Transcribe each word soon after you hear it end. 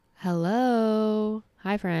Hello.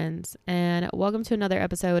 Hi, friends, and welcome to another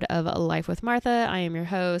episode of Life with Martha. I am your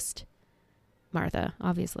host, Martha,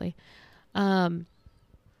 obviously. So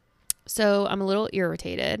I'm a little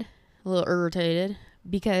irritated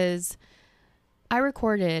because I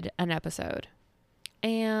recorded an episode,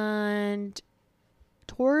 and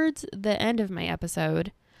towards the end of my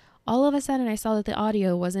episode, all of a sudden I saw that the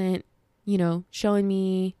audio wasn't, showing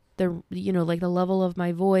me the level of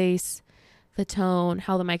my voice, the tone,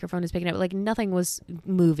 how the microphone is picking up, like nothing was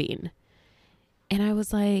moving. And I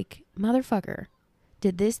was like, motherfucker,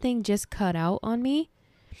 did this thing just cut out on me?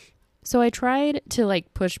 So I tried to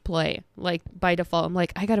push play, by default. I'm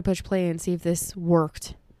like, I got to push play and see if this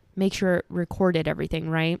worked. Make sure it recorded everything,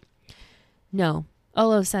 right? No,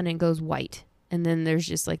 all of a sudden it goes white. And then there's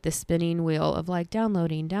just this spinning wheel of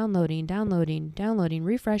downloading,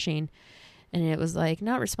 refreshing. And it was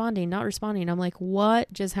not responding. I'm like,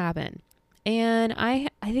 what just happened? And I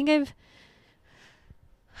think I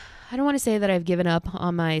don't want to say that I've given up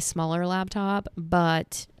on my smaller laptop,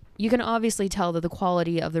 but you can obviously tell that the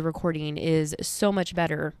quality of the recording is so much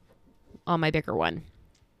better on my bigger one.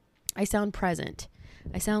 I sound present.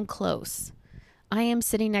 I sound close. I am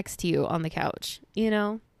sitting next to you on the couch,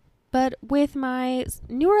 but with my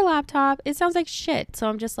newer laptop, it sounds like shit. So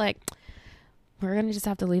I'm just like, we're going to just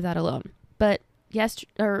have to leave that alone. But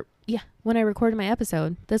when I recorded my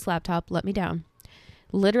episode, this laptop let me down.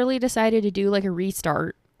 Literally decided to do a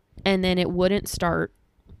restart, and then it wouldn't start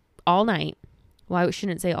all night. Well, I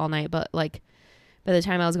shouldn't say all night, but by the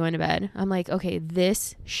time I was going to bed, I'm like, okay,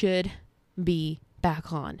 this should be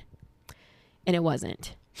back on. And it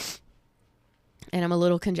wasn't. And I'm a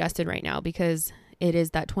little congested right now because it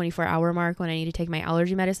is that 24-hour mark when I need to take my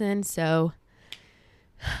allergy medicine. So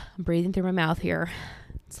I'm breathing through my mouth here.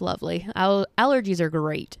 It's lovely. Allergies are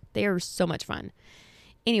great. They are so much fun.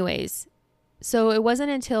 Anyways, so it wasn't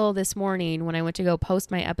until this morning when I went to go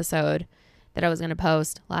post my episode that I was going to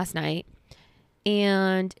post last night.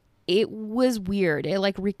 And it was weird. It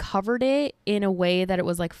recovered it in a way that it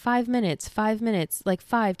was 5 minutes, 5 minutes,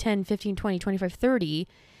 5, 10, 15, 20, 25, 30.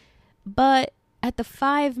 But at the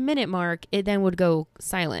 5-minute mark, it then would go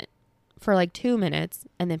silent for 2 minutes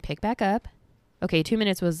and then pick back up. Okay, 2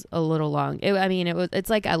 minutes was a little long. It's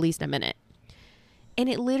at least a minute. And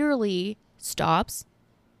it literally stops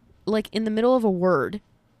in the middle of a word,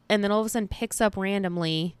 and then all of a sudden picks up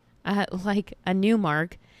randomly at a new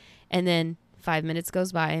mark, and then 5 minutes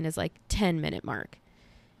goes by and it's 10-minute mark.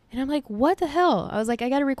 And I'm like, what the hell? I was like, I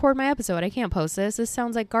got to record my episode. I can't post this. This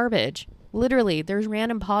sounds like garbage. Literally, there's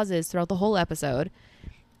random pauses throughout the whole episode.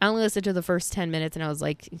 I only listened to the first 10 minutes and I was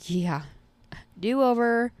like, yeah, do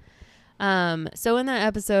over. So in that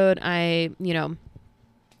episode,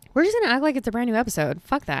 we're just going to act like it's a brand new episode.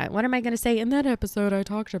 Fuck that. What am I going to say? In that episode, I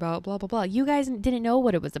talked about blah, blah, blah. You guys didn't know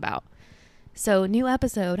what it was about. So new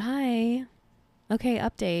episode. Hi. Okay.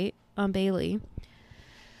 Update on Bailey.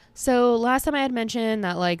 So last time I had mentioned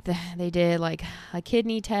that they did a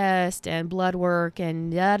kidney test and blood work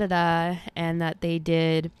and and that they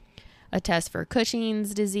did a test for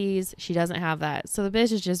Cushing's disease. She doesn't have that. So the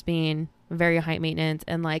bitch is just being very high maintenance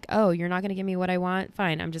and oh, you're not going to give me what I want?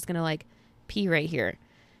 Fine. I'm just going to pee right here.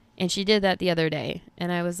 And she did that the other day.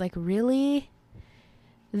 And I was like, really?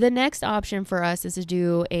 The next option for us is to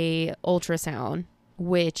do a ultrasound,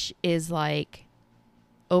 which is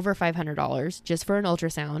over $500 just for an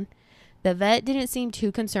ultrasound. The vet didn't seem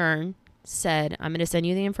too concerned, said, I'm going to send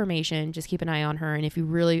you the information. Just keep an eye on her. And if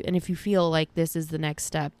you feel like this is the next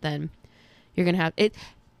step, then you're going to have it.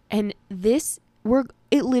 And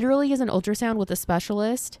it literally is an ultrasound with a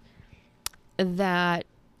specialist that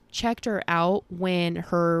checked her out when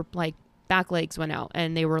her back legs went out,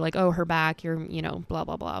 and they were oh, her back, you're, blah,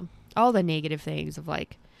 blah, blah. All the negative things of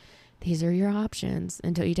these are your options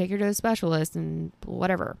until you take her to a specialist and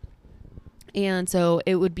whatever. And so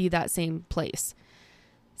it would be that same place.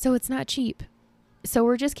 So it's not cheap. So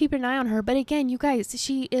we're just keeping an eye on her. But again, you guys,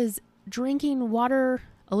 she is drinking water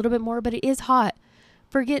a little bit more, but it is hot.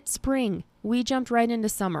 Forget spring. We jumped right into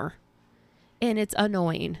summer and it's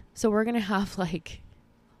annoying. So we're going to have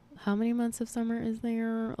how many months of summer is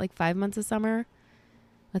there? 5 months of summer.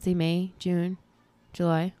 Let's see, May, June,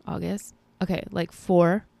 July, August. Okay.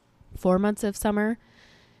 4 months of summer.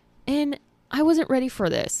 And I wasn't ready for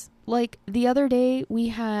this. The other day we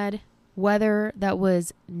had weather that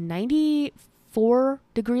was 94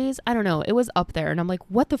 degrees. I don't know. It was up there. And I'm like,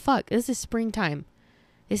 what the fuck? This is springtime.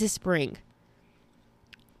 This is spring.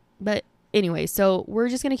 But anyway, so we're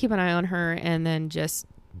just going to keep an eye on her and then just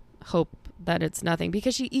hope that it's nothing,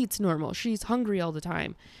 because she eats normal. She's hungry all the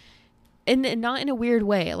time. and not in a weird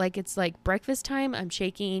way. Like, it's like breakfast time. I'm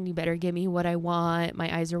shaking. You better give me what I want.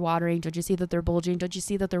 My eyes are watering. Don't you see that they're bulging? Don't you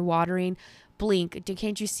see that they're watering? Blink.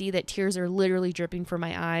 Can't you see that tears are literally dripping from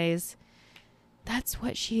my eyes? That's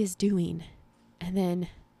what she is doing. And then,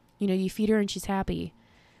 you feed her and she's happy.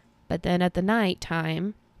 But then at the night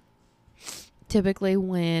time, typically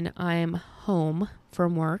when I'm home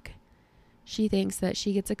from work, she thinks that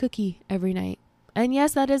she gets a cookie every night. And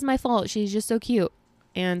yes, that is my fault. She's just so cute.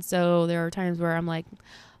 And so there are times where I'm like,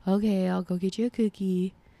 okay, I'll go get you a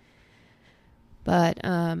cookie. But,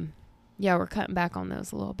 yeah, we're cutting back on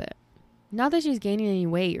those a little bit. Not that she's gaining any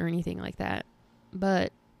weight or anything like that,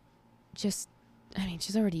 but just,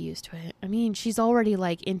 she's already used to it. She's already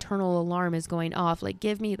like internal alarm is going off. Like,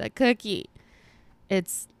 give me the cookie.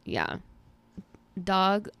 It's, yeah.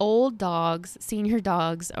 Old dogs, senior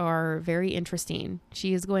dogs are very interesting.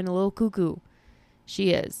 She is going a little cuckoo.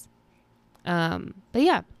 She is. But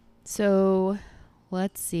yeah, so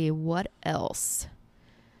let's see what else.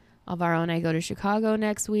 Of our own, I go to Chicago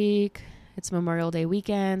next week. It's Memorial Day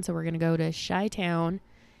weekend, so we're going to go to Chi-Town,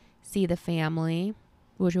 see the family,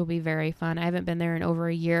 which will be very fun. I haven't been there in over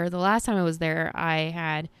a year. The last time I was there, I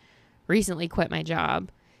had recently quit my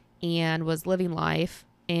job and was living life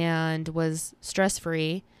and was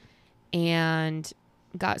stress-free and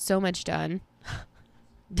got so much done.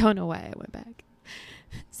 Don't know why I went back.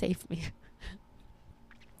 Save me.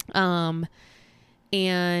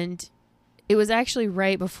 And it was actually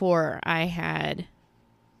right before I had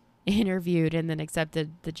interviewed and then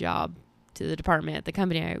accepted the job to the department at the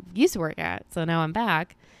company I used to work at. So now I'm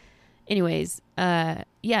back. Anyways,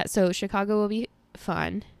 yeah, so Chicago will be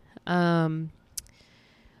fun.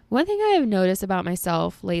 One thing I have noticed about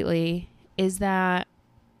myself lately is that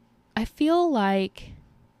I feel like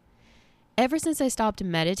ever since I stopped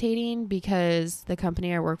meditating, because the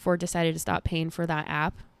company I work for decided to stop paying for that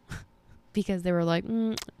app because they were like,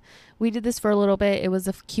 we did this for a little bit. It was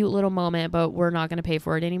a cute little moment, but we're not going to pay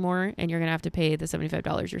for it anymore. And you're going to have to pay the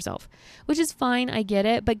 $75 yourself, which is fine. I get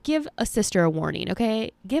it. But give a sister a warning.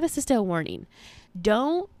 Okay. Give a sister a warning.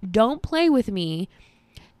 Don't play with me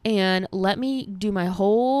and let me do my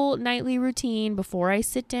whole nightly routine before I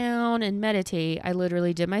sit down and meditate. I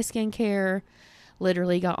literally did my skincare,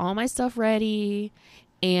 literally got all my stuff ready.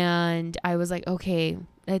 And I was like, okay,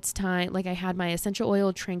 it's time. Like, I had my essential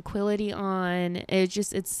oil Tranquility on.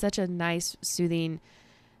 It's such a nice, soothing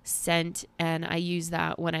scent. And I use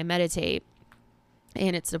that when I meditate.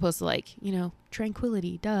 And it's supposed to, like,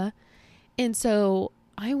 tranquility, duh. And so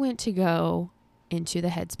I went to go into the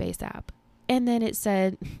Headspace app. And then it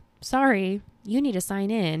said, sorry, you need to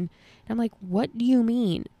sign in. And I'm like, what do you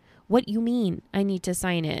mean? What you mean I need to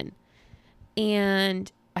sign in?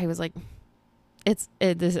 And I was like, it's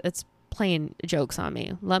playing jokes on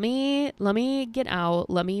me. Let me get out.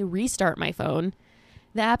 Let me restart my phone.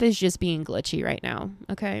 The app is just being glitchy right now.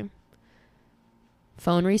 Okay.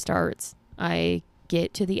 Phone restarts. I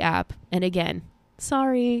get to the app. And again,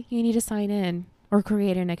 sorry, you need to sign in or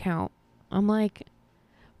create an account. I'm like,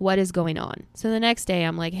 what is going on? So the next day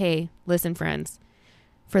I'm like, hey, listen, friends,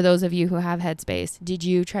 for those of you who have Headspace, did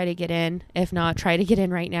you try to get in? If not, try to get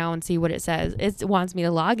in right now and see what it says. It wants me to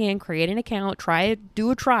log in, create an account, do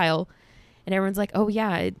a trial. And everyone's like, oh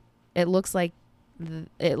yeah, it looks like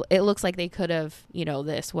it looks like they could have,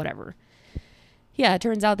 this, whatever. Yeah, it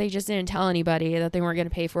turns out they just didn't tell anybody that they weren't going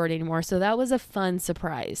to pay for it anymore. So that was a fun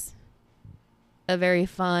surprise. A very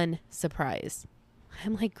fun surprise.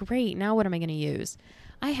 I'm like, great, now what am I going to use?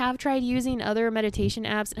 I have tried using other meditation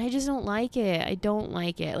apps and I just don't like it. I don't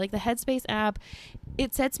like it. Like the Headspace app,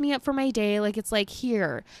 it sets me up for my day. Like it's like,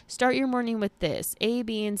 here, start your morning with this, A,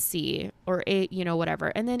 B, and C, or A, whatever.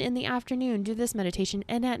 And then in the afternoon, do this meditation.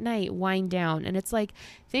 And at night, wind down. And it's like,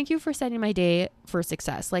 thank you for setting my day for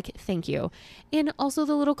success. Like, thank you. And also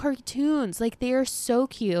the little cartoons, like they are so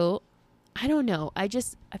cute. I don't know. I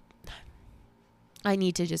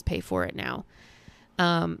need to just pay for it now.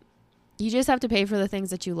 You just have to pay for the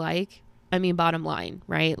things that you like. Bottom line,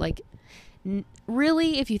 right? Like,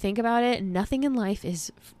 really, if you think about it, nothing in life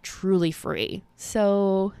is truly free.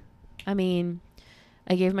 So, I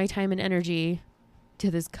gave my time and energy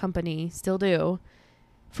to this company, still do,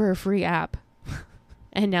 for a free app.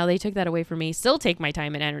 And now they took that away from me, still take my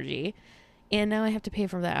time and energy. And now I have to pay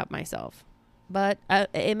for the app myself. But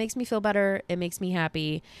it makes me feel better. It makes me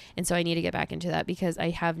happy. And so I need to get back into that because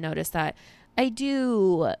I have noticed that I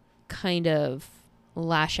do kind of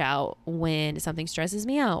lash out when something stresses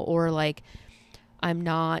me out, or like I'm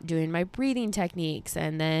not doing my breathing techniques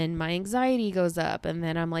and then my anxiety goes up and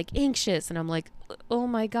then I'm like anxious and I'm like, oh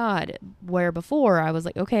my God, where before I was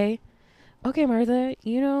like, okay, okay, Martha,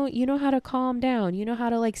 you know how to calm down. You know how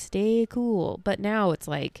to like stay cool. But now it's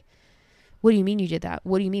like, what do you mean you did that?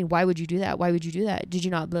 What do you mean? Why would you do that? Why would you do that? Did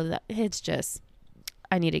you not blah, blah, blah? It's just,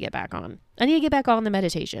 I need to get back on. I need to get back on the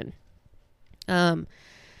meditation. What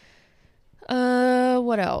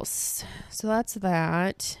else? So that's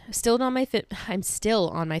that. I'm still on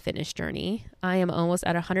my fitness journey. I am almost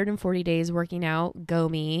at 140 days working out. Go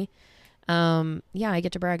me. Yeah, I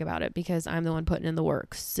get to brag about it because I'm the one putting in the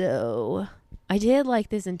work. So I did like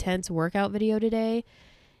this intense workout video today.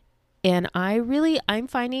 And I'm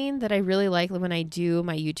finding that I really like when I do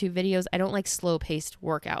my YouTube videos, I don't like slow paced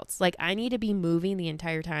workouts. Like I need to be moving the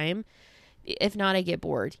entire time. If not, I get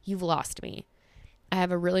bored. You've lost me. I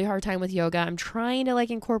have a really hard time with yoga. I'm trying to like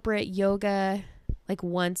incorporate yoga like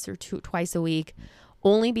once or twice a week,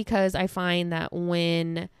 only because I find that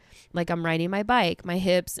when like I'm riding my bike, my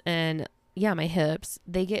hips,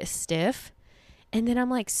 they get stiff, and then I'm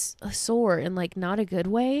like sore in like not a good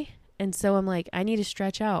way. And so I'm like, I need to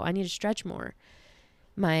stretch out. I need to stretch more.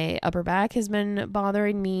 My upper back has been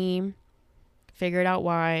bothering me. Figured out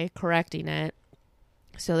why, correcting it.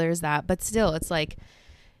 So there's that. But still, it's like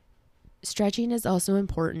stretching is also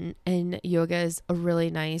important, and yoga is a really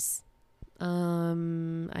nice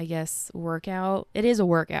I guess workout. It is a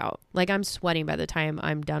workout. Like I'm sweating by the time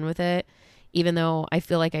I'm done with it, even though I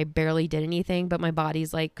feel like I barely did anything, but my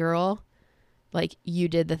body's like, girl, like you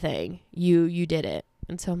did the thing. You did it.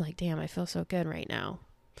 And so I'm like, damn, I feel so good right now.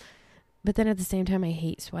 But then at the same time, I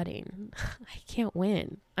hate sweating. I can't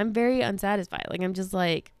win. I'm very unsatisfied. Like I'm just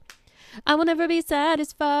like, I will never be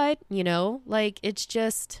satisfied, like it's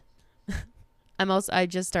just I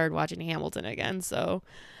just started watching Hamilton again, so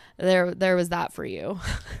there was that for you.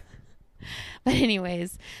 But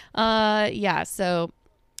anyways, yeah, so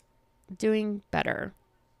doing better.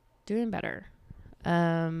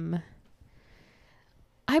 I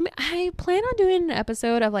plan on doing an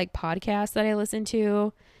episode of like podcasts that I listen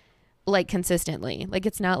to like consistently. Like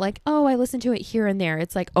it's not like, oh, I listen to it here and there.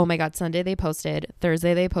 It's like, oh my God, Sunday they posted,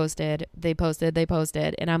 Thursday they posted,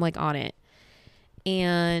 and I'm like on it.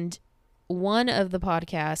 And one of the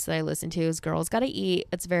podcasts that I listen to is Girls Gotta Eat.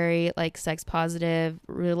 It's very like sex positive,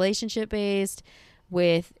 relationship based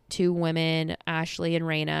with two women, Ashley and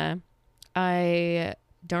Raina. I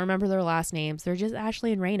don't remember their last names. They're just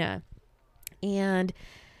Ashley and Raina. And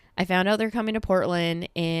I found out they're coming to Portland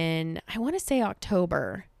in, I want to say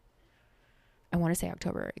October.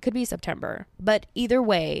 It could be September. But either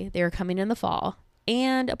way, they're coming in the fall.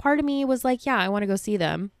 And a part of me was like, yeah, I want to go see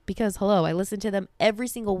them because, hello, I listen to them every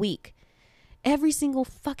single week. Every single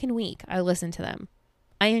fucking week, I listen to them.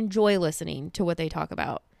 I enjoy listening to what they talk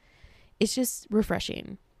about. It's just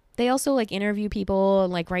refreshing. They also like interview people.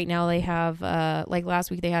 And like right now they have, like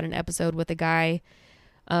last week they had an episode with a guy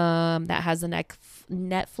that has a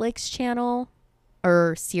Netflix channel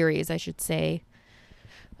or series, I should say.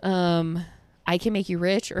 I Can Make You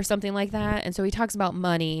Rich or something like that. And so he talks about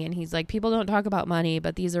money and he's like, people don't talk about money,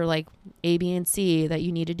 but these are like A, B, and C that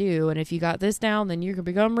you need to do. And if you got this down, then you can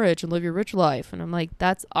become rich and live your rich life. And I'm like,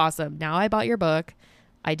 that's awesome. Now I bought your book.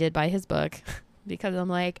 I did buy his book because I'm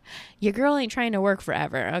like, your girl ain't trying to work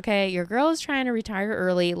forever. Okay. Your girl is trying to retire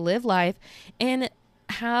early, live life, and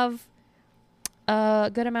have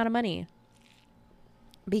a good amount of money.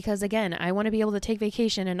 Because again, I want to be able to take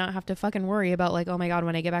vacation and not have to fucking worry about like, oh my God,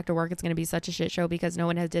 when I get back to work, it's going to be such a shit show because no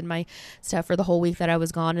one has did my stuff for the whole week that I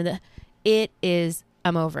was gone. And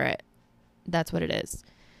I'm over it. That's what it is.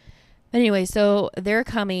 But anyway, so they're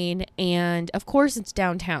coming and of course it's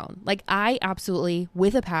downtown. Like I absolutely,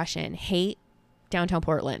 with a passion, hate downtown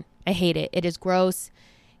Portland. I hate it. It is gross.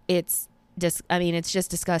 It's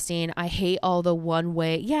just disgusting. I hate all the one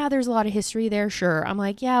way. Yeah, there's a lot of history there. Sure. I'm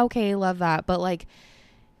like, yeah, okay, love that. But like,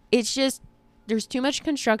 it's just, there's too much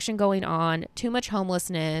construction going on, too much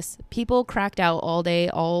homelessness, people cracked out all day,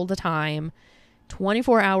 all the time,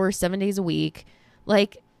 24 hours, 7 days a week.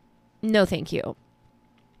 Like, no, thank you.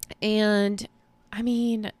 And I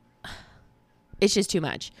mean, it's just too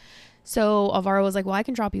much. So Alvaro was like, well, I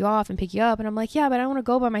can drop you off and pick you up. And I'm like, yeah, but I don't want to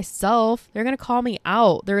go by myself. They're going to call me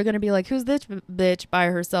out. They're going to be like, who's this bitch by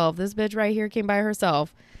herself? This bitch right here came by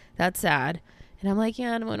herself. That's sad. And I'm like,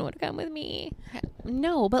 yeah, no one would come with me.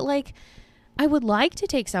 No, but like, I would like to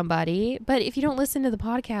take somebody. But if you don't listen to the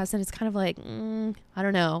podcast, then it's kind of like, I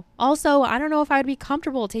don't know. Also, I don't know if I would be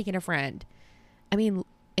comfortable taking a friend. I mean,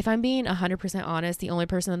 if I'm being 100% honest, the only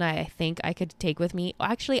person that I think I could take with me,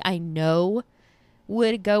 actually, I know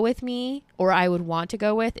would go with me or I would want to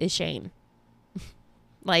go with is Shane.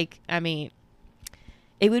 Like, I mean,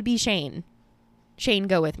 it would be Shane. Shane,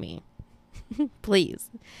 go with me. Please.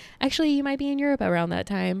 Actually, you might be in Europe around that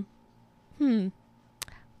time.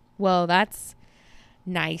 Well, that's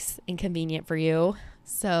nice and convenient for you.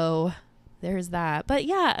 So there's that. But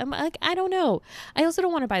yeah, I'm like, I don't know. I also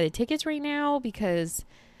don't want to buy the tickets right now because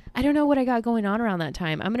I don't know what I got going on around that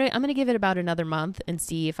time. I'm gonna give it about another month and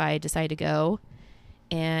see if I decide to go.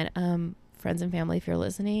 And friends and family, if you're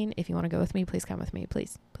listening, if you want to go with me, please come with me.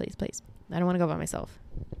 Please, please, please. I don't want to go by myself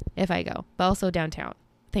if I go. But also downtown.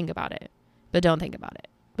 Think about it. But don't think about it.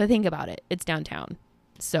 But think about it. It's downtown.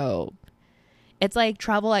 So it's like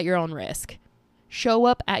travel at your own risk. Show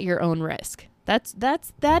up at your own risk.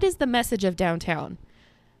 That is the message of downtown.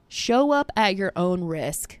 Show up at your own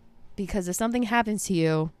risk. Because if something happens to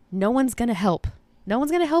you, no one's going to help. No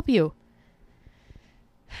one's going to help you.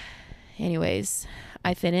 Anyways,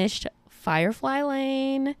 I finished Firefly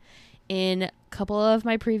Lane. In a couple of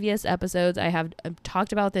my previous episodes, I've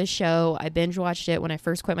talked about this show. I binge watched it when I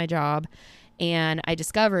first quit my job. And I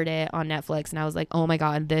discovered it on Netflix. And I was like, oh my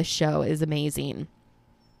God, this show is amazing.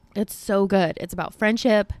 It's so good. It's about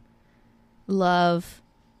friendship, love,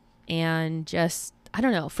 and just, I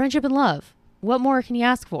don't know, friendship and love. What more can you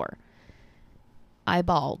ask for? I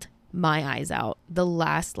bawled my eyes out the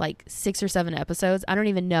last like 6 or 7 episodes. I don't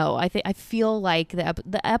even know. I feel like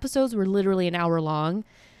the episodes were literally an hour long,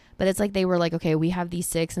 but it's like they were like, okay, we have these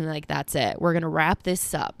 6 and like, that's it. We're going to wrap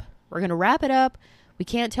this up. We're going to wrap it up. We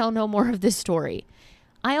can't tell no more of this story.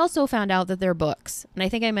 I also found out that they're books. And I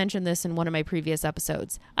think I mentioned this in one of my previous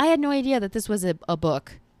episodes. I had no idea that this was a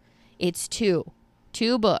book. It's 2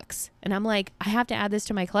 books. And I'm like, I have to add this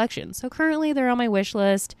to my collection. So currently they're on my wish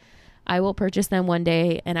list. I will purchase them one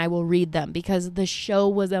day and I will read them because the show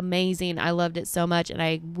was amazing. I loved it so much and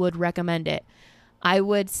I would recommend it. I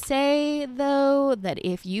would say though that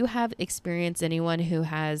if you have experienced anyone who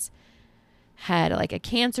has had like a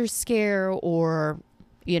cancer scare or,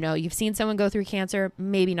 you know, you've seen someone go through cancer,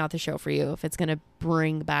 maybe not the show for you if it's going to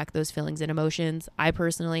bring back those feelings and emotions. I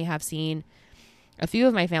personally have seen a few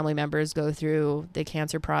of my family members go through the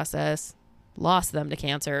cancer process, lost them to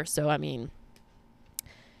cancer. So, I mean,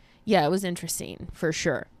 yeah, it was interesting for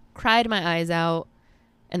sure. Cried my eyes out.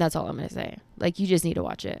 And that's all I'm going to say. Like, you just need to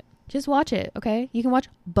watch it. Just watch it. Okay. You can watch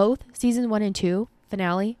both season 1 and 2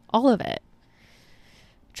 finale, all of it.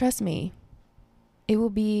 Trust me. It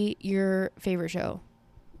will be your favorite show.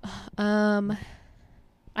 I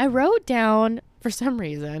wrote down for some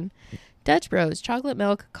reason, Dutch Bros, chocolate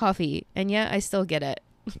milk, coffee, and yet I still get it.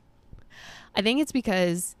 I think it's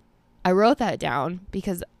because I wrote that down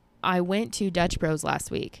because I went to Dutch Bros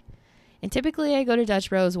last week. And typically I go to Dutch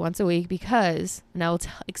Bros once a week because, and I will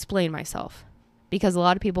explain myself, because a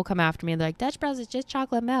lot of people come after me and they're like, Dutch Bros is just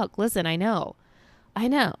chocolate milk. Listen, I know. I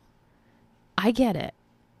get it.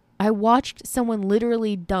 I watched someone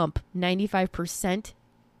literally dump 95%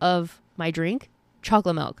 of my drink,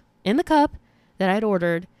 chocolate milk, in the cup that I'd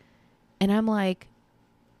ordered. And I'm like,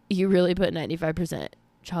 you really put 95%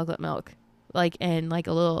 chocolate milk, like, and like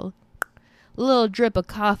a little drip of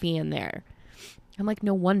coffee in there. I'm like,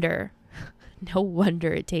 no wonder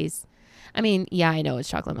it tastes. I mean, yeah, I know it's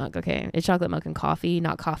chocolate milk. Okay. It's chocolate milk and coffee,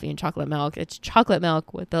 not coffee and chocolate milk. It's chocolate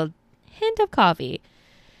milk with a hint of coffee.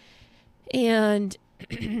 And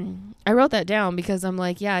I wrote that down because I'm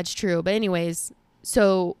like, yeah, it's true. But anyways,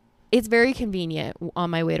 so it's very convenient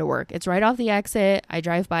on my way to work. It's right off the exit. I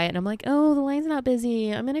drive by it and I'm like, oh, the line's not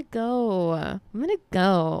busy. I'm going to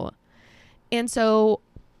go. And so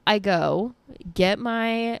I go get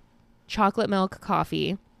my chocolate milk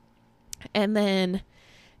coffee. And then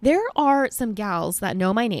there are some gals that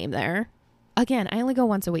know my name there. Again, I only go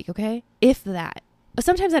once a week. Okay. If that.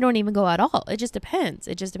 Sometimes I don't even go at all. It just depends.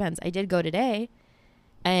 I did go today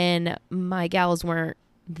and my gals weren't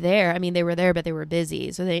there. I mean, they were there, but they were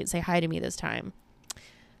busy. So they didn't say hi to me this time.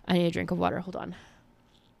 I need a drink of water. Hold on.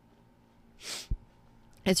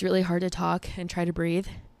 It's really hard to talk and try to breathe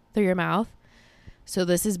through your mouth. So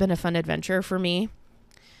this has been a fun adventure for me.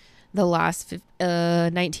 The last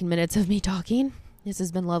 19 minutes of me talking. This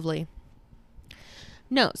has been lovely.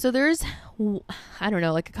 No, so there's, I don't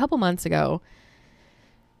know, like a couple months ago,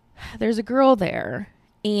 there's a girl there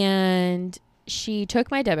and she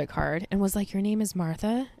took my debit card and was like, your name is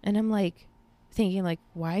Martha? And I'm like thinking like,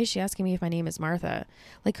 why is she asking me if my name is Martha?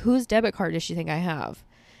 Like, whose debit card does she think I have?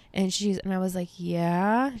 And I was like,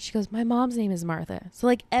 yeah. She goes, my mom's name is Martha. So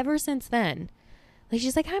like ever since then, like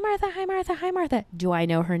she's like, hi Martha, hi Martha, hi Martha. Do I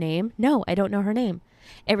know her name? No, I don't know her name.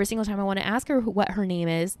 Every single time I want to ask her what her name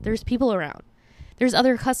is, there's people around. There's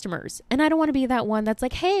other customers. And I don't want to be that one that's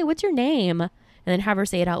like, hey, what's your name? And then have her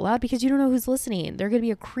say it out loud because you don't know who's listening. They're going to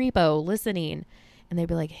be a creepo listening. And they'd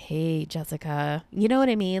be like, hey, Jessica. You know what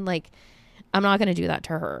I mean? Like, I'm not going to do that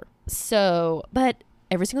to her. So, but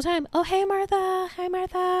every single time, oh, hey, Martha. Hi,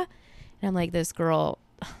 Martha. And I'm like, this girl,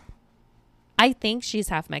 I think she's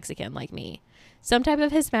half Mexican like me. Some type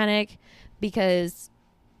of Hispanic, because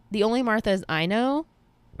the only Marthas I know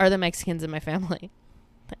are the Mexicans in my family.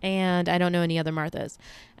 And I don't know any other Marthas.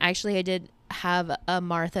 Actually, I did have a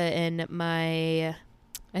Martha in my,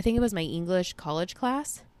 I think it was my English college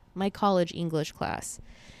class. My college English class.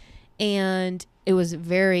 And it was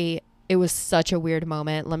such a weird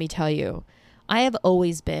moment, let me tell you. I have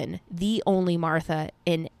always been the only Martha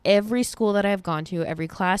in every school that I've gone to, every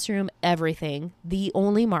classroom, everything. The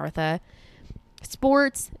only Martha.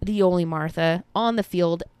 Sports, the only Martha. On the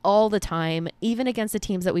field, all the time, even against the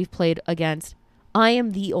teams that we've played against. I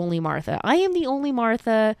am the only Martha. I am the only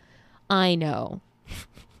Martha I know.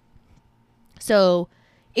 So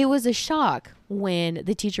it was a shock when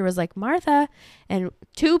the teacher was like, Martha, and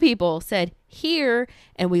two people said, here,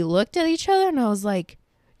 and we looked at each other and I was like,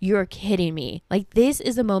 you're kidding me. Like, this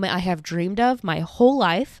is a moment I have dreamed of my whole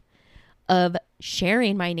life, of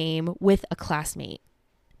sharing my name with a classmate.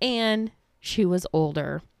 And she was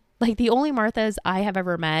older. Like, the only Marthas I have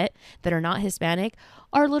ever met that are not Hispanic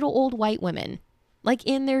are little old white women, like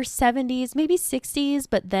in their 70s, maybe 60s,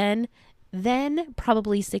 but then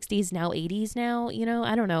probably 60s, now 80s now, you know,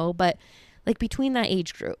 I don't know, but like between that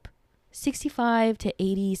age group, 65 to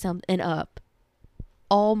 80 something and up.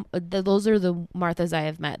 Those are the Marthas I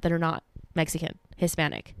have met that are not Mexican,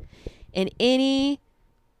 Hispanic, in any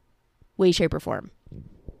way, shape, or form.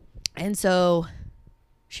 And so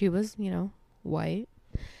she was, you know, white.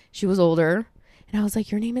 She was older. And I was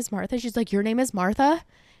like, your name is Martha? She's like, your name is Martha? And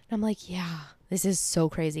I'm like, yeah, this is so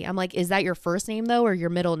crazy. I'm like, is that your first name though, or your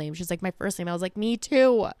middle name? She's like, my first name. I was like, me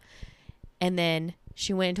too. And then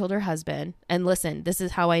she went and told her husband. And listen, this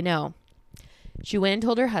is how I know. She went and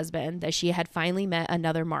told her husband that she had finally met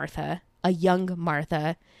another Martha, a young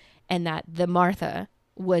Martha, and that the Martha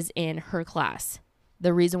was in her class.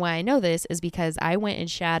 The reason why I know this is because I went and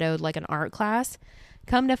shadowed like an art class.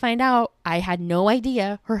 Come to find out, I had no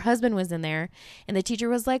idea her husband was in there. And the teacher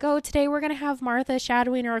was like, oh, today we're going to have Martha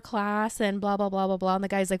shadowing our class and blah, blah, blah, blah, blah. And the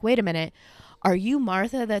guy's like, wait a minute. Are you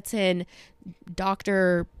Martha that's in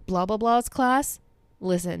Dr. blah, blah, blah's class?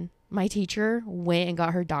 Listen. My teacher went and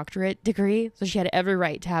got her doctorate degree, so she had every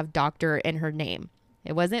right to have doctor in her name.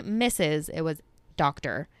 It wasn't Mrs., it was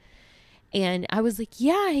doctor. And I was like,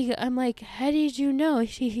 yeah. I'm like, how did you know?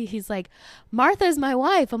 He's like, Martha's my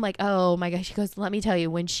wife. I'm like, oh my gosh. She goes, let me tell you,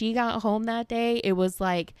 when she got home that day, it was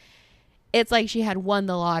like, it's like she had won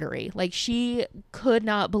the lottery. Like, she could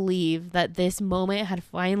not believe that this moment had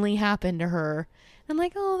finally happened to her. I'm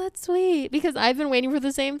like, oh, that's sweet, because I've been waiting for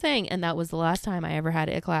the same thing. And that was the last time I ever had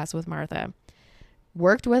a class with Martha.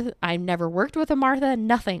 I never worked with a Martha,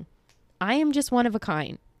 nothing. I am just one of a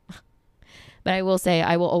kind. But I will say,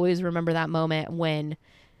 I will always remember that moment when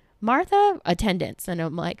Martha, attendance. And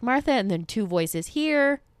I'm like, Martha, and then two voices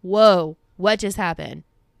here. Whoa, what just happened?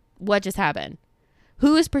 What just happened?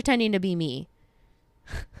 Who is pretending to be me?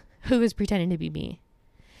 Who is pretending to be me?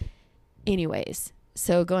 Anyways.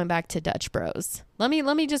 So going back to Dutch Bros, let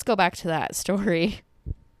me just go back to that story.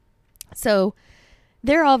 So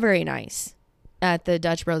they're all very nice at the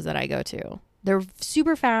Dutch Bros that I go to. They're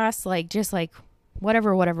super fast, like just like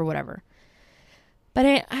whatever.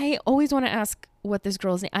 But I always want to ask what this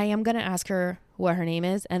girl's name. I am going to ask her what her name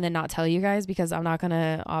is and then not tell you guys, because I'm not going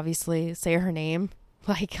to obviously say her name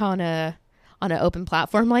like on an open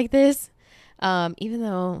platform like this. Even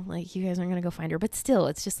though like you guys aren't going to go find her, but still,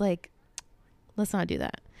 it's just like, let's not do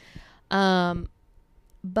that.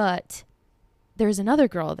 But there's another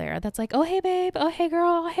girl there that's like, oh, hey, babe. Oh, hey,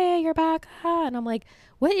 girl. Hey, you're back. Ah. And I'm like,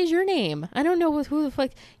 what is your name? I don't know who the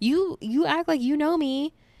fuck. You act like you know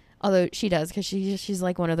me. Although she does, because she's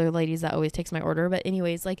like one of the ladies that always takes my order. But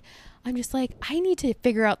anyways, like, I'm just like, I need to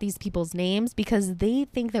figure out these people's names because they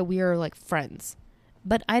think that we are like friends.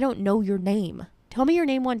 But I don't know your name. Tell me your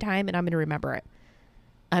name one time and I'm going to remember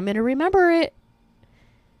it.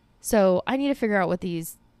 So I need to figure out what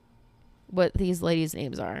these ladies'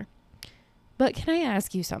 names are. But can I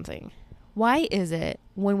ask you something? Why is it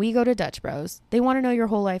when we go to Dutch Bros, they want to know your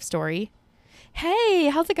whole life story? Hey,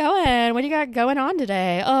 how's it going? What do you got going on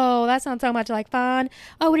today? Oh, that sounds so much like fun.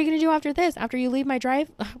 Oh, what are you going to do after this? After you leave the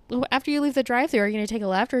drive-thru, are you going to take a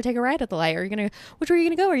left or take a right at the light? Which way are you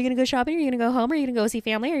going to go? Are you going to go shopping? Are you going to go home? Are you going to go see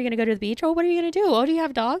family? Are you going to go to the beach? Oh, what are you going to do? Oh, do you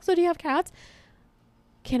have dogs? Oh, do you have cats?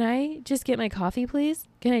 Can I just get my coffee, please?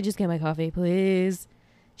 Just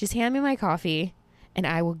hand me my coffee and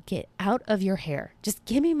I will get out of your hair. Just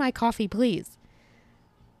give me my coffee, please.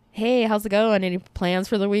 Hey, how's it going? Any plans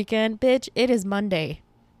for the weekend? Bitch, it is Monday.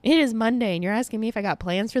 And you're asking me if I got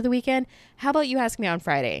plans for the weekend? How about you ask me on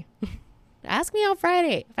Friday? Ask me on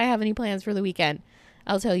Friday if I have any plans for the weekend.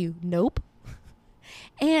 I'll tell you, nope.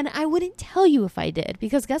 And I wouldn't tell you if I did,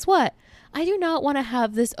 because guess what? I do not want to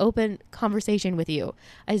have this open conversation with you.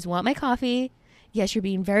 I just want my coffee. Yes, you're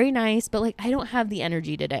being very nice, but like, I don't have the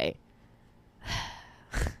energy today.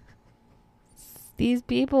 These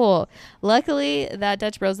people. Luckily, that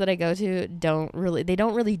Dutch Bros that I go to don't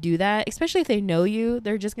really do that, especially if they know you.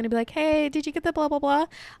 They're just going to be like, hey, did you get the blah, blah, blah?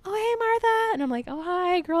 Oh, hey, Martha. And I'm like, oh,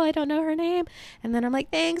 hi, girl, I don't know her name. And then I'm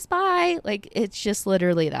like, thanks, bye. Like, it's just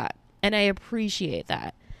literally that. And I appreciate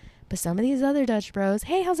that. But some of these other Dutch Bros,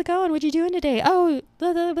 hey, how's it going? What you doing today? Oh,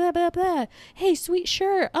 blah, blah, blah, blah, blah. Hey, sweet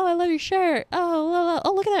shirt. Oh, I love your shirt. Oh, blah, blah.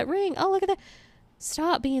 Oh, look at that ring. Oh, look at that.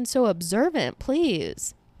 Stop being so observant,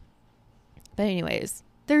 please. But anyways,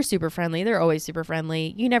 they're super friendly. They're always super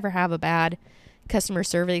friendly. You never have a bad customer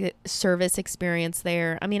service experience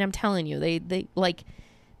there. I mean, I'm telling you,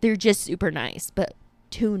 they're just super nice, but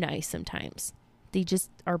too nice sometimes. They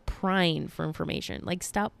just are prying for information. Like,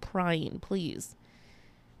 stop prying, please.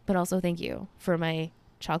 But also thank you for my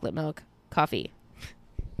chocolate milk coffee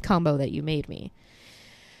combo that you made me.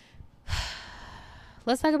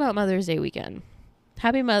 Let's talk about Mother's Day weekend.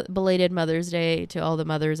 Happy belated Mother's Day to all the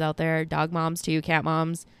mothers out there. Dog moms too, cat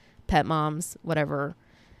moms, pet moms, whatever.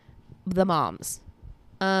 The moms.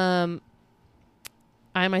 I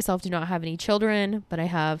myself do not have any children, but I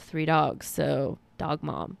have 3 dogs. So dog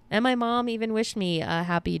mom. And my mom even wished me a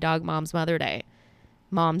happy dog mom's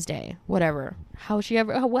Mom's Day, whatever.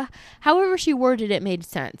 However she worded it made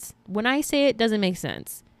sense. When I say it, doesn't make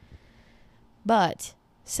sense. But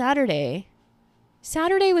Saturday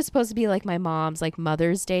was supposed to be like my mom's like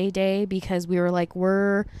Mother's Day because we were like,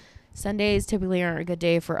 Sundays typically aren't a good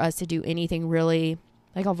day for us to do anything really.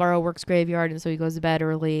 Like Alvaro works graveyard and so he goes to bed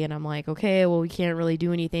early and I'm like, okay, well we can't really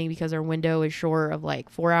do anything because our window is short of like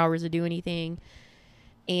 4 hours to do anything.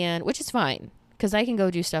 And which is fine because I can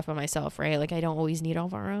go do stuff by myself, right? Like I don't always need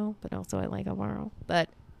Alvaro, but also I like Alvaro. But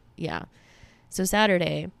yeah. So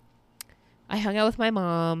Saturday, I hung out with my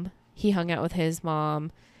mom. He hung out with his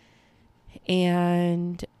mom.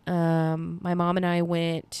 And my mom and I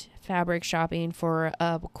went fabric shopping for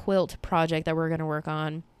a quilt project that we're going to work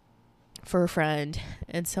on for a friend.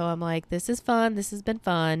 And so I'm like, this is fun. This has been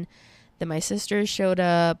fun. Then my sisters showed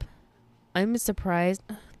up. I'm surprised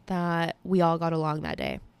that we all got along that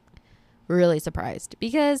day. Really surprised.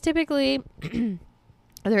 Because typically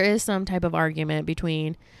there is some type of argument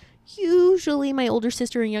between usually my older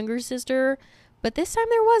sister and younger sister. But this time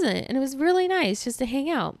there wasn't. And it was really nice just to hang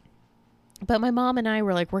out. But my mom and I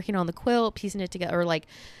were like working on the quilt, piecing it together, or like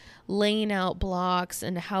laying out blocks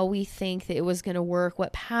and how we think that it was going to work.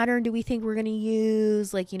 What pattern do we think we're going to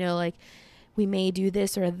use? Like, you know, like we may do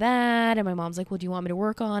this or that. And my mom's like, well, do you want me to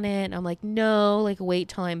work on it? And I'm like, no, like wait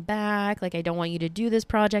till I'm back. Like, I don't want you to do this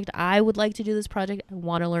project. I would like to do this project. I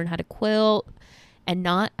want to learn how to quilt and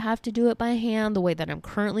not have to do it by hand the way that I'm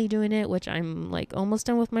currently doing it, which I'm like almost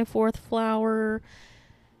done with my 4th flower.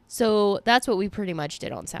 So that's what we pretty much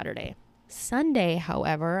did on Saturday. Sunday,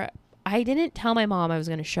 however, I didn't tell my mom I was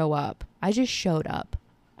going to show up. I just showed up.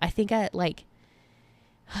 I think at like,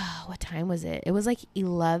 what time was it? It was like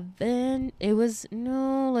 11. It was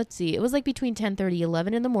like between 10:30,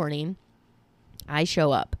 11 in the morning. I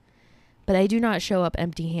show up, but I do not show up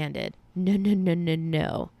empty-handed.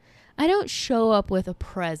 No. I don't show up with a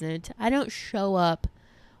present. I don't show up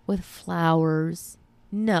with flowers.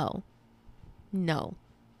 No.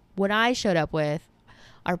 What I showed up with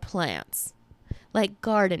are plants, like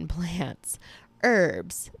garden plants,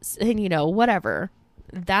 herbs, and you know, whatever.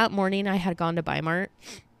 That morning I had gone to Bimart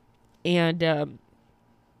and,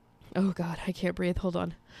 oh God, I can't breathe. Hold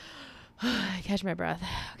on. Catch my breath.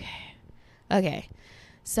 Okay.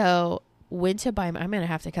 So went to Bimart. I'm going to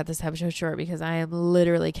have to cut this episode short because I am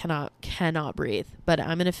literally cannot breathe, but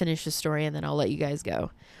I'm going to finish the story and then I'll let you guys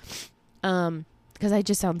go. Because I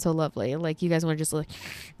just sound so lovely. Like, you guys want to just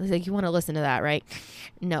like you want to listen to that, right?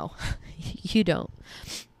 No, you don't.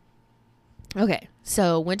 Okay.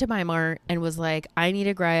 So went to Myanmar and was like, I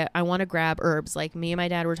want to grab herbs. Like, me and my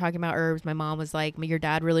dad were talking about herbs. My mom was like, your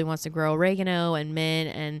dad really wants to grow oregano and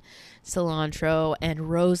mint and cilantro and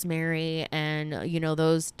rosemary and, you know,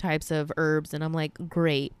 those types of herbs. And I'm like,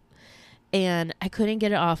 great. And I couldn't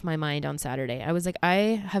get it off my mind on Saturday. I was like,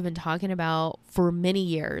 I have been talking about for many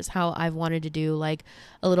years how I've wanted to do like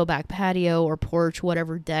a little back patio or porch,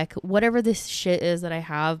 whatever deck, whatever this shit is that I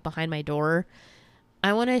have behind my door.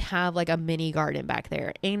 I want to have like a mini garden back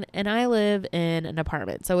there. And I live in an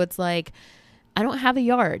apartment. So it's like, I don't have a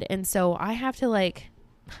yard. And so I have to like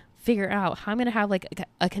figure out how I'm going to have like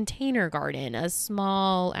a container garden, a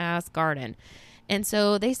small ass garden. And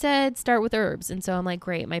so they said, start with herbs. And so I'm like,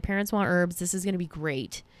 great. My parents want herbs. This is going to be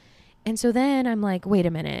great. And so then I'm like, wait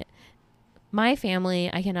a minute. My family,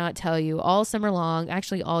 I cannot tell you, all summer long,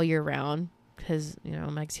 actually all year round, because, you know,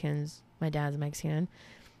 Mexicans, my dad's Mexican.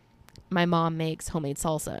 My mom makes homemade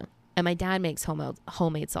salsa and my dad makes homemade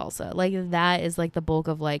salsa. Like that is like the bulk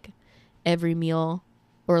of like every meal,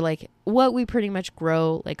 or like what we pretty much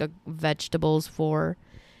grow like vegetables for.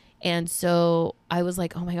 And so I was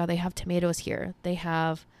like, oh my God, they have tomatoes here. They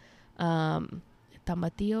have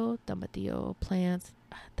tomatillo plants.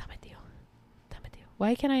 Tomatillo.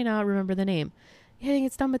 Why can I not remember the name? I think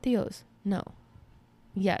it's tomatillos. No.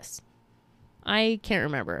 Yes. I can't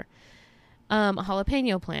remember. A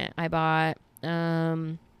jalapeno plant. I bought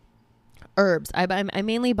herbs. I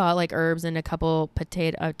mainly bought like herbs and a couple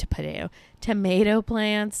tomato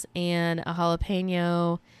plants and a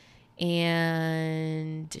jalapeno,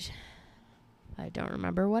 and I don't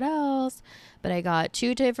remember what else, but I got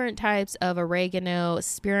 2 different types of oregano,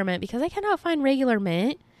 spearmint, because I cannot find regular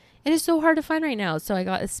mint. It is so hard to find right now. So I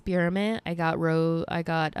got a spearmint. I got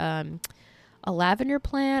a lavender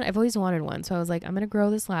plant. I've always wanted one. So I was like, I'm going to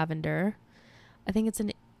grow this lavender. I think it's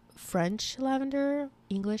an French lavender,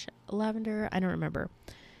 English lavender. I don't remember.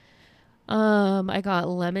 I got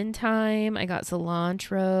lemon thyme. I got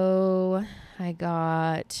cilantro.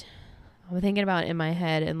 I'm thinking about it in my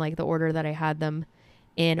head in like the order that I had them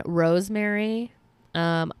in: rosemary,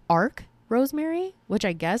 arc rosemary, which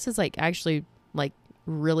I guess is like actually like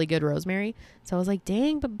really good rosemary. So I was like,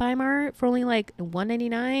 dang, but buy Mart for only like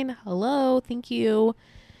 $1.99. Hello, thank you.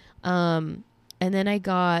 And then I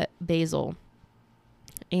got basil.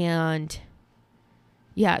 And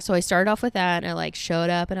yeah, so I started off with that, and I like showed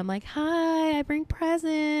up and I'm like, hi, I bring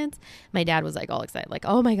presents. My dad was like all excited, like,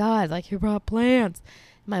 oh my God, like you brought plants.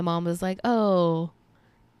 My mom was like, oh,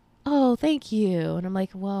 thank you. And I'm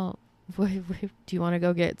like, well, do you want to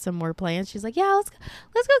go get some more plants? She's like, yeah,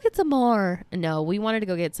 let's go get some more. And no, we wanted to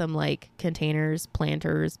go get some like containers,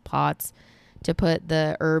 planters, pots to put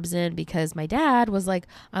the herbs in, because my dad was like,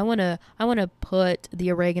 I want to put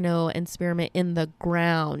the oregano and spearmint in the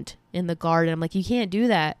ground, in the garden. I'm like, you can't do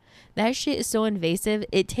that. That shit is so invasive.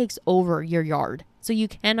 It takes over your yard. So you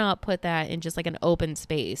cannot put that in just like an open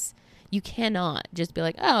space. You cannot just be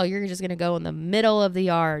like, oh, you're just going to go in the middle of the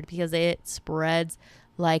yard, because it spreads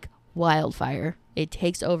like wildfire. It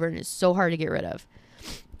takes over and it's so hard to get rid of.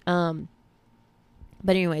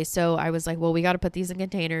 But anyway, so I was like, well, we got to put these in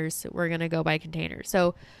containers. We're going to go buy containers.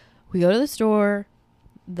 So we go to the store.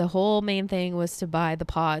 The whole main thing was to buy the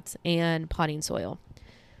pots and potting soil.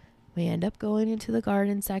 We end up going into the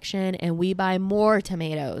garden section and we buy more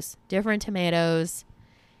tomatoes, different tomatoes.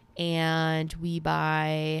 And we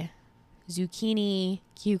buy zucchini,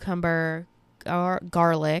 cucumber,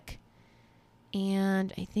 garlic.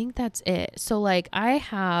 And I think that's it. So like I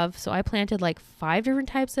planted like 5 different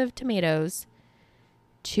types of tomatoes,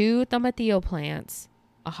 2 tomatillo plants,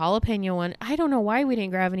 a jalapeno one. I don't know why we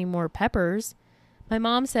didn't grab any more peppers. My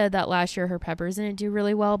mom said that last year her peppers didn't do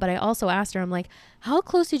really well, but I also asked her, I'm like, how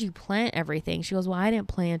close did you plant everything? She goes, well, I didn't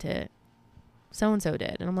plant it. So-and-so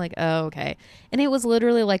did. And I'm like, oh, okay. And it was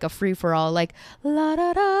literally like a free-for-all, like,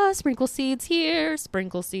 la-da-da, sprinkle seeds here,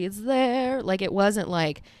 sprinkle seeds there. Like, it wasn't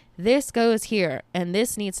like, this goes here and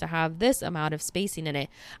this needs to have this amount of spacing in it.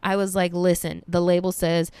 I was like, listen, the label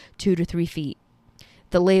says 2 to 3 feet.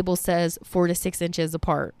 The label says 4 to 6 inches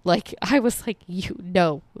apart. Like, I was like,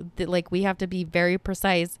 like we have to be very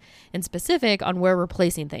precise and specific on where we're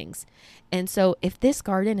placing things. And so if this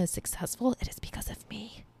garden is successful, it is because of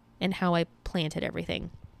me and how I planted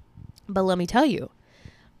everything. But let me tell you,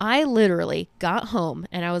 I literally got home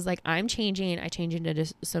and I was like, I changed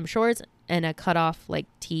into some shorts and a cut off like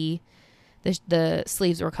tee. The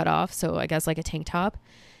sleeves were cut off. So I guess like a tank top.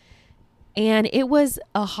 And it was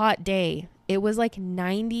a hot day. It was like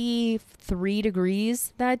 93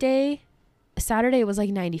 degrees that day. Saturday it was like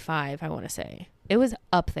 95, I want to say. It was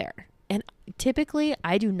up there. And typically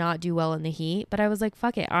I do not do well in the heat, but I was like,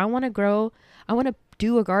 fuck it. I want to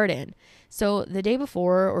do a garden. So the day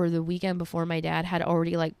before or the weekend before, my dad had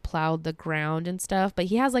already like plowed the ground and stuff, but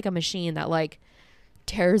he has like a machine that like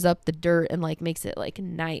tears up the dirt and like makes it like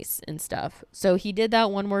nice and stuff. So he did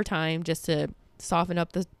that one more time just to soften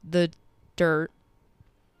up the dirt.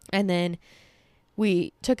 And then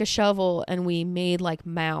we took a shovel and we made like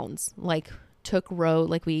mounds, like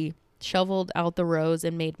we shoveled out the rows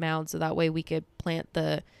and made mounds so that way we could plant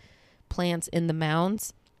the plants in the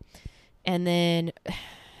mounds. And then,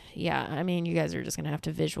 yeah, I mean, you guys are just going to have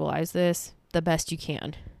to visualize this the best you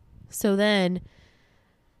can. So then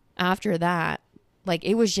after that, like,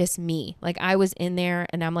 it was just me. Like, I was in there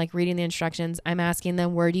and I'm like reading the instructions. I'm asking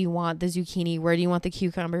them, where do you want the zucchini? Where do you want the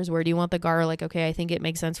cucumbers? Where do you want the garlic? Okay, I think it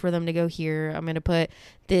makes sense for them to go here. I'm going to put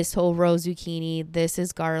this whole row zucchini. This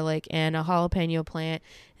is garlic and a jalapeno plant.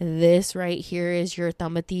 This right here is your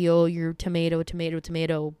tomatillo, your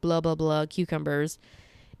tomato, blah, blah, blah, cucumbers.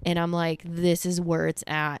 And I'm like, this is where it's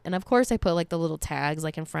at. And of course I put like the little tags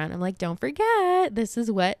like in front. I'm like, don't forget, this is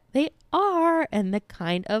what they are and the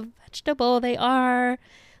kind of vegetable they are.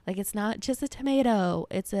 Like, it's not just a tomato.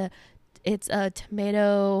 It's a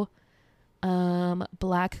tomato,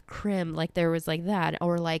 black crim. Like, there was like that,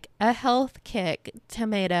 or like a health kick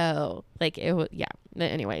tomato. Like, it was, yeah.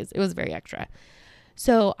 Anyways, it was very extra.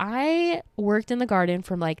 So I worked in the garden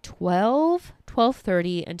from like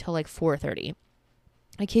 12:30 until like 4:30.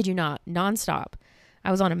 I kid you not, nonstop.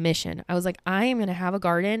 I was on a mission. I was like, I am going to have a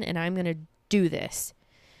garden and I'm going to do this.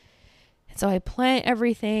 And so I plant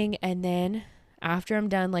everything. And then after I'm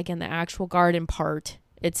done, like in the actual garden part,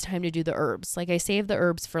 it's time to do the herbs. Like, I saved the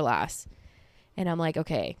herbs for last. And I'm like,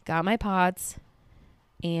 okay, got my pots.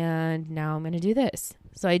 And now I'm going to do this.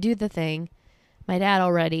 So I do the thing.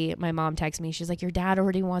 My mom texts me. She's like, your dad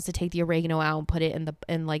already wants to take the oregano out and put it in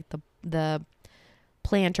the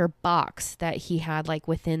planter box that he had like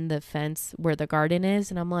within the fence where the garden is.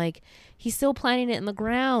 And I'm like, he's still planting it in the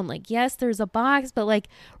ground. Like, yes, there's a box, but like,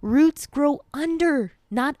 roots grow under,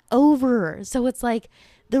 not over. So it's like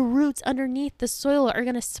the roots underneath the soil are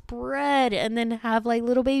going to spread and then have like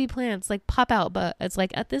little baby plants like pop out. But it's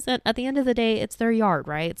like at the end of the day, it's their yard,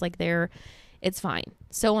 right? It's like it's fine.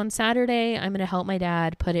 So on Saturday, I'm going to help my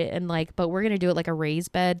dad put it in like, but we're going to do it like a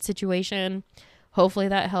raised bed situation. Hopefully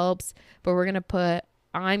that helps. But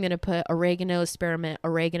I'm going to put oregano, spearmint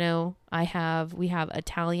oregano. We have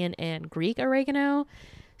Italian and Greek oregano.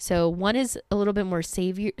 So one is a little bit more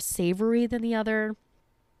savory than the other.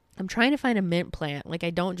 I'm trying to find a mint plant. Like, I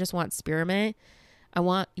don't just want spearmint. I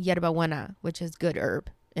want yerba buena, which is good herb,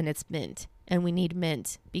 and it's mint. And we need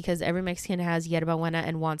mint because every Mexican has yerba buena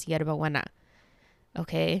and wants yerba buena.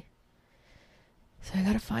 Okay. So I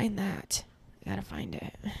got to find that. I got to find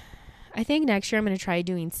it. I think next year I'm going to try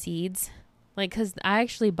doing seeds. Like, because I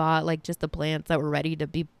actually bought like just the plants that were ready to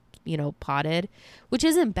be, potted, which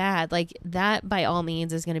isn't bad. Like, that by all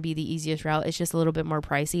means is going to be the easiest route. It's just a little bit more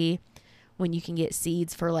pricey when you can get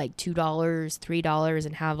seeds for like $2, $3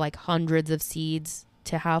 and have like hundreds of seeds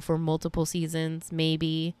to have for multiple seasons.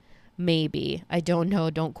 Maybe. I don't know.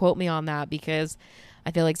 Don't quote me on that, because I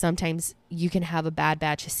feel like sometimes you can have a bad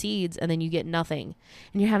batch of seeds and then you get nothing.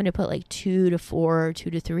 And you're having to put like 2 to 4, 2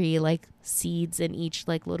 to 3 like seeds in each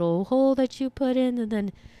like little hole that you put in. And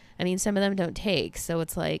then, I mean, some of them don't take. So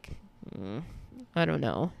it's like, I don't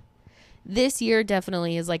know. This year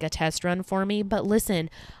definitely is like a test run for me. But listen,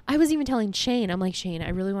 I was even telling Shane, I'm like, Shane, I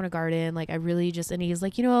really want a garden. Like, I really just, and he's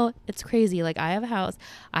like, it's crazy. Like, I have a house,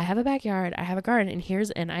 I have a backyard, I have a garden,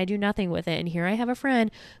 and I do nothing with it. And here I have a friend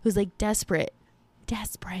who's like desperate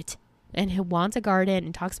and who wants a garden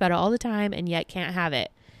and talks about it all the time and yet can't have it.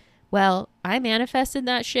 Well, I manifested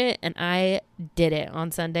that shit and I did it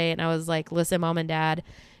on Sunday. And I was like, listen, Mom and Dad,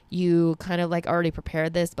 you kind of like already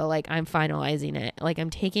prepared this, but like, I'm finalizing it. Like, I'm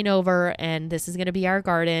taking over and this is going to be our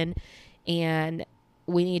garden. And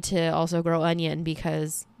we need to also grow onion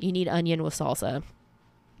because you need onion with salsa.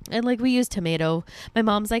 And like, we use tomato. My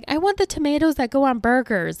mom's like, I want the tomatoes that go on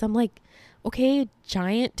burgers. I'm like, okay,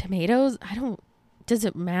 giant tomatoes. Does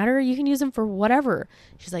it matter? You can use them for whatever.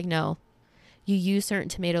 She's like, no, you use certain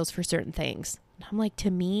tomatoes for certain things. And I'm like,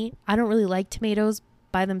 to me, I don't really like tomatoes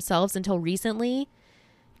by themselves up until recently,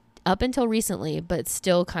 but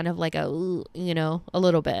still kind of like a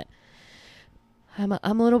little bit. I'm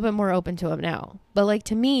a little bit more open to them now. But like,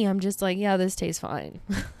 to me, I'm just like, yeah, this tastes fine.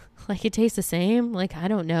 Like, it tastes the same. Like, I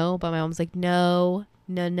don't know. But my mom's like, no,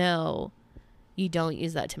 you don't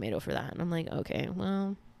use that tomato for that. And I'm like, okay,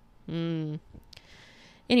 well,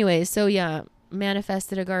 Anyways, so yeah,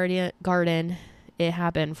 manifested a garden. It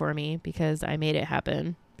happened for me because I made it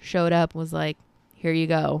happen. Showed up, was like, here you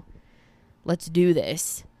go. Let's do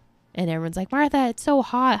this. And everyone's like, Martha, it's so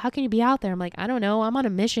hot. How can you be out there? I'm like, I don't know. I'm on a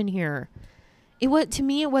mission here. To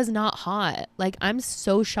me, it was not hot. Like, I'm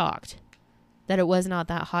so shocked that it was not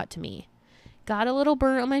that hot to me. Got a little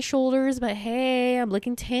burnt on my shoulders, but hey, I'm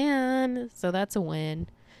looking tan. So that's a win.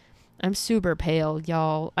 I'm super pale,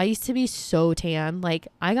 y'all. I used to be so tan. Like,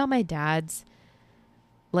 I got my dad's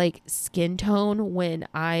like skin tone when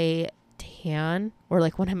I tan, or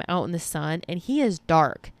like when I'm out in the sun, and he is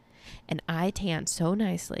dark and I tan so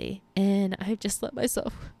nicely, and I just let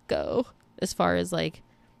myself go as far as like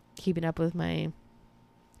keeping up with my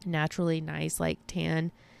naturally nice like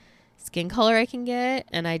tan skin color I can get,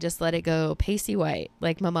 and I just let it go pasty white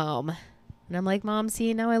like my mom. And I'm like, Mom,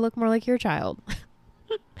 see, now I look more like your child.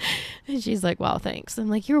 And she's like, well, thanks. I'm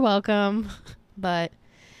like, you're welcome. But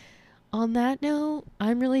on that note,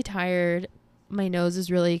 I'm really tired. My nose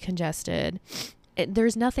is really congested.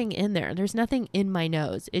 There's nothing in there. There's nothing in my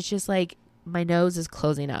nose. It's just like my nose is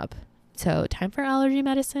closing up. So time for allergy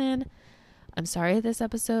medicine. I'm sorry this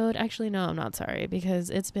episode. Actually, no, I'm not sorry, because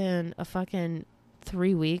it's been a fucking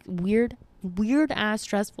 3 week weird ass,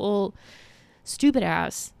 stressful, stupid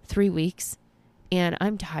ass 3 weeks. And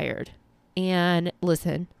I'm tired. And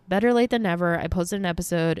listen, better late than never. I posted an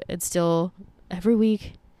episode. It's still every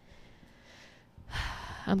week.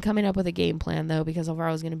 I'm coming up with a game plan though, because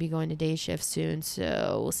Alvaro's going to be going to day shift soon.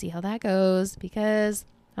 So we'll see how that goes, because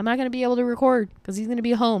I'm not going to be able to record because he's going to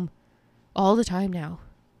be home all the time now.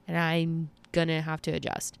 And I'm going to have to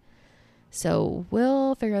adjust. So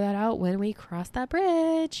we'll figure that out when we cross that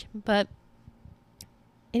bridge. But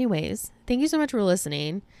anyways, thank you so much for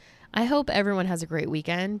listening. I hope everyone has a great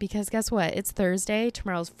weekend, because guess what? It's Thursday.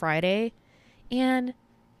 Tomorrow's Friday. And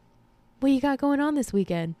what you got going on this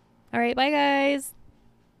weekend? All right. Bye, guys.